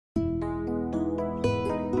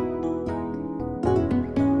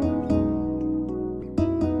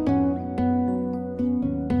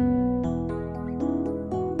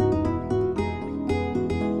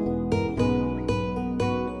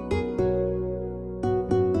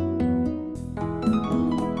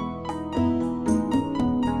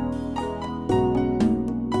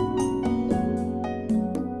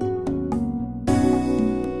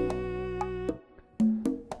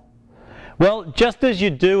just as you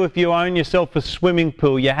do if you own yourself a swimming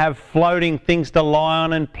pool. You have floating things to lie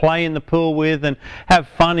on and play in the pool with and have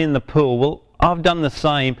fun in the pool. Well, I've done the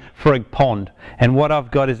same for a pond, and what I've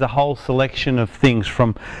got is a whole selection of things,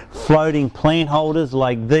 from floating plant holders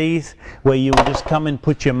like these, where you will just come and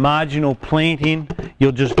put your marginal plant in.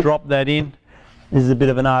 You'll just drop that in. This is a bit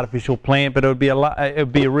of an artificial plant, but it would be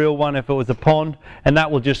a real one if it was a pond, and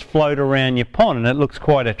that will just float around your pond, and it looks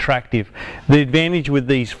quite attractive. The advantage with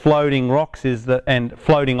these floating rocks is that, and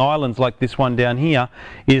floating islands like this one down here,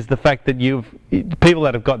 is the fact that people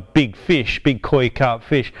that have got big fish, big koi carp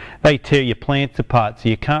fish, they tear your plants apart, so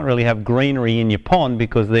you can't really have greenery in your pond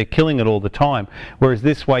because they're killing it all the time. Whereas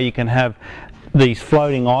this way you can have these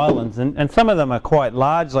floating islands, and some of them are quite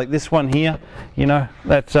large, like this one here. You know,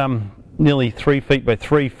 that's nearly 3 feet by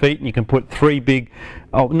 3 feet, and you can put 3 big,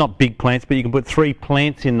 oh, not big plants, but you can put 3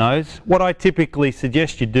 plants in those. What I typically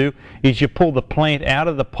suggest you do is you pull the plant out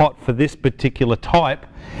of the pot for this particular type,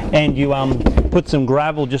 and you put some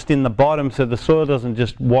gravel just in the bottom so the soil doesn't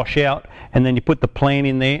just wash out, and then you put the plant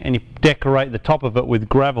in there and you decorate the top of it with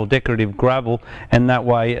gravel, decorative gravel, and that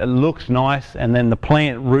way it looks nice, and then the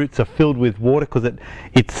plant roots are filled with water because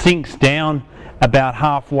it sinks down about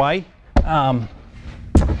halfway.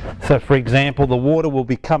 So for example, the water will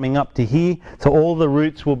be coming up to here, so all the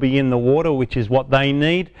roots will be in the water, which is what they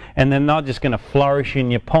need, and then they're just going to flourish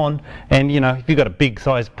in your pond. And you know, if you've got a big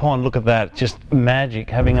sized pond, look at that, it's just magic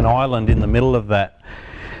having an island in the middle of that.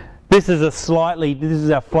 This is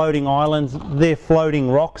our floating islands. They're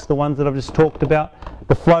floating rocks, the ones that I've just talked about.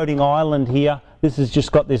 The floating island here, this has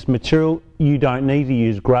just got this material. You don't need to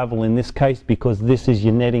use gravel in this case because this is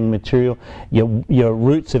your netting material. Your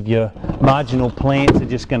roots of your marginal plants are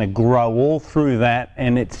just going to grow all through that,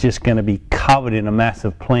 and it's just going to be covered in a mass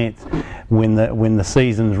of plants when the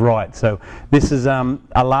season's right. So this is a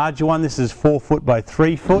larger one. This is 4 foot by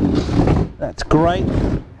 3 foot. That's great.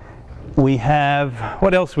 We have,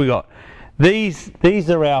 what else we got? These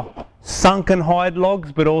are our sunken hide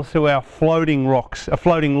logs, but also our floating rocks,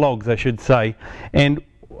 floating logs I should say. And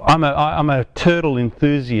I'm a turtle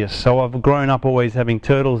enthusiast, so I've grown up always having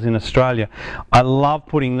turtles in Australia. I love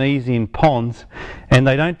putting these in ponds, and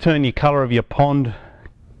they don't turn your colour of your pond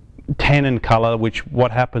tannin colour, which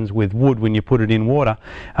what happens with wood when you put it in water.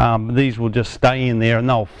 These will just stay in there and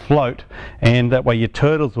they'll float, and that way your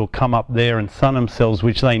turtles will come up there and sun themselves,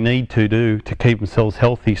 which they need to do to keep themselves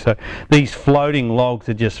healthy. So these floating logs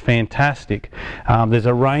are just fantastic. There's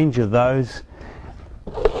a range of those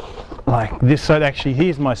like this. So actually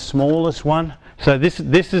here's my smallest one. So this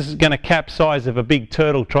is going to capsize if a big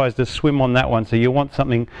turtle tries to swim on that one, so you want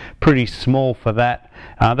something pretty small for that.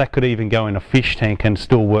 That could even go in a fish tank and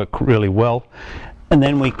still work really well. And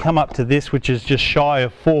then we come up to this, which is just shy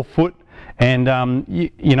of 4 foot. And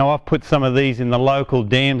you know, I've put some of these in the local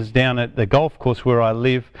dams down at the golf course where I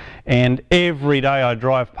live, and every day I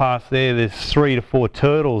drive past there's 3 to 4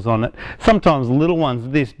 turtles on it. Sometimes little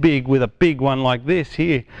ones this big with a big one like this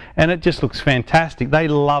here, and it just looks fantastic. They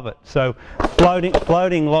love it. So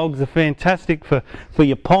floating logs are fantastic for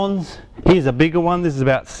your ponds. Here's a bigger one. This is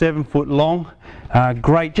about 7 foot long.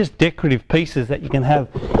 Great, just decorative pieces that you can have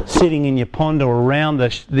sitting in your pond or around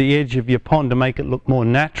the edge of your pond to make it look more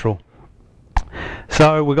natural.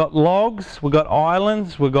 So we've got logs, we've got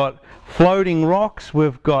islands, we've got floating rocks,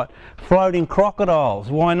 we've got floating crocodiles.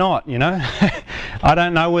 Why not, you know? I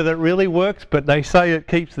don't know whether it really works, but they say it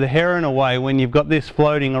keeps the heron away when you've got this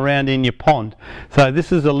floating around in your pond. So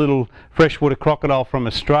this is a little freshwater crocodile from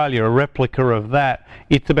Australia, a replica of that.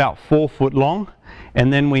 It's about 4 foot long.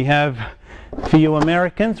 And then we have, for you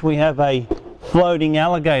Americans, we have a floating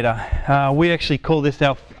alligator. We actually call this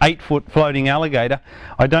our 8 foot floating alligator.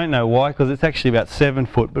 I don't know why, because it's actually about 7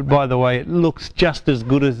 foot, but by the way, it looks just as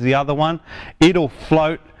good as the other one. It'll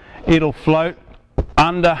float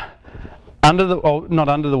under the, oh, not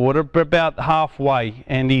under the water, but about halfway,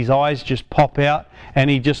 and his eyes just pop out and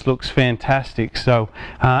he just looks fantastic. So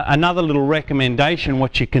another little recommendation,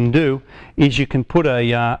 what you can do is you can put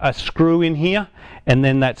a screw in here, and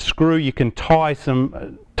then that screw you can tie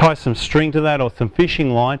some string to that or some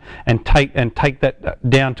fishing line and take that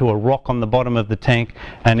down to a rock on the bottom of the tank,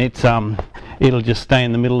 and it'll just stay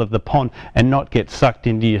in the middle of the pond and not get sucked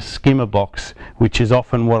into your skimmer box, which is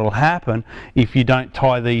often what will happen if you don't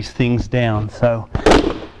tie these things down. So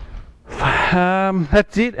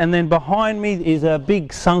that's it. And then behind me is a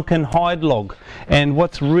big sunken hide log, and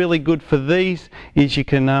what's really good for these is you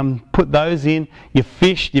can put those in. Your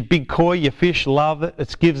fish, your big koi, your fish love it.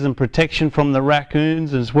 It gives them protection from the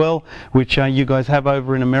raccoons as well, which you guys have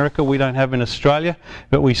over in America. We don't have in Australia,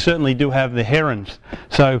 but we certainly do have the herons.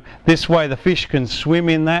 So this way the fish can swim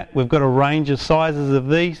in that. We've got a range of sizes of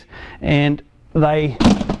these, and they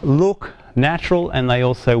look natural, and they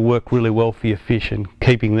also work really well for your fish and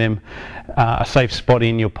keeping them a safe spot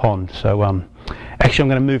in your pond. So actually I'm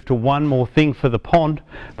going to move to one more thing for the pond.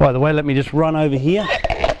 By the way, let me just run over here.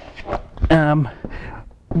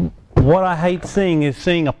 What I hate seeing is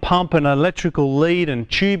seeing a pump and electrical lead and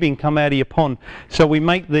tubing come out of your pond. So we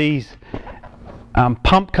make these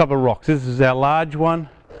pump cover rocks. This is our large one,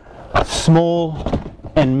 small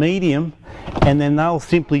and medium, and then they'll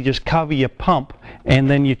simply just cover your pump and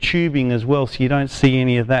then your tubing as well, so you don't see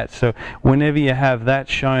any of that. So whenever you have that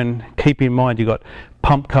shown, keep in mind you've got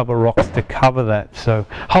pump cover rocks to cover that. So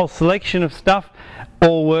whole selection of stuff,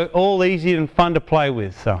 all easy and fun to play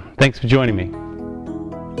with. So thanks for joining me.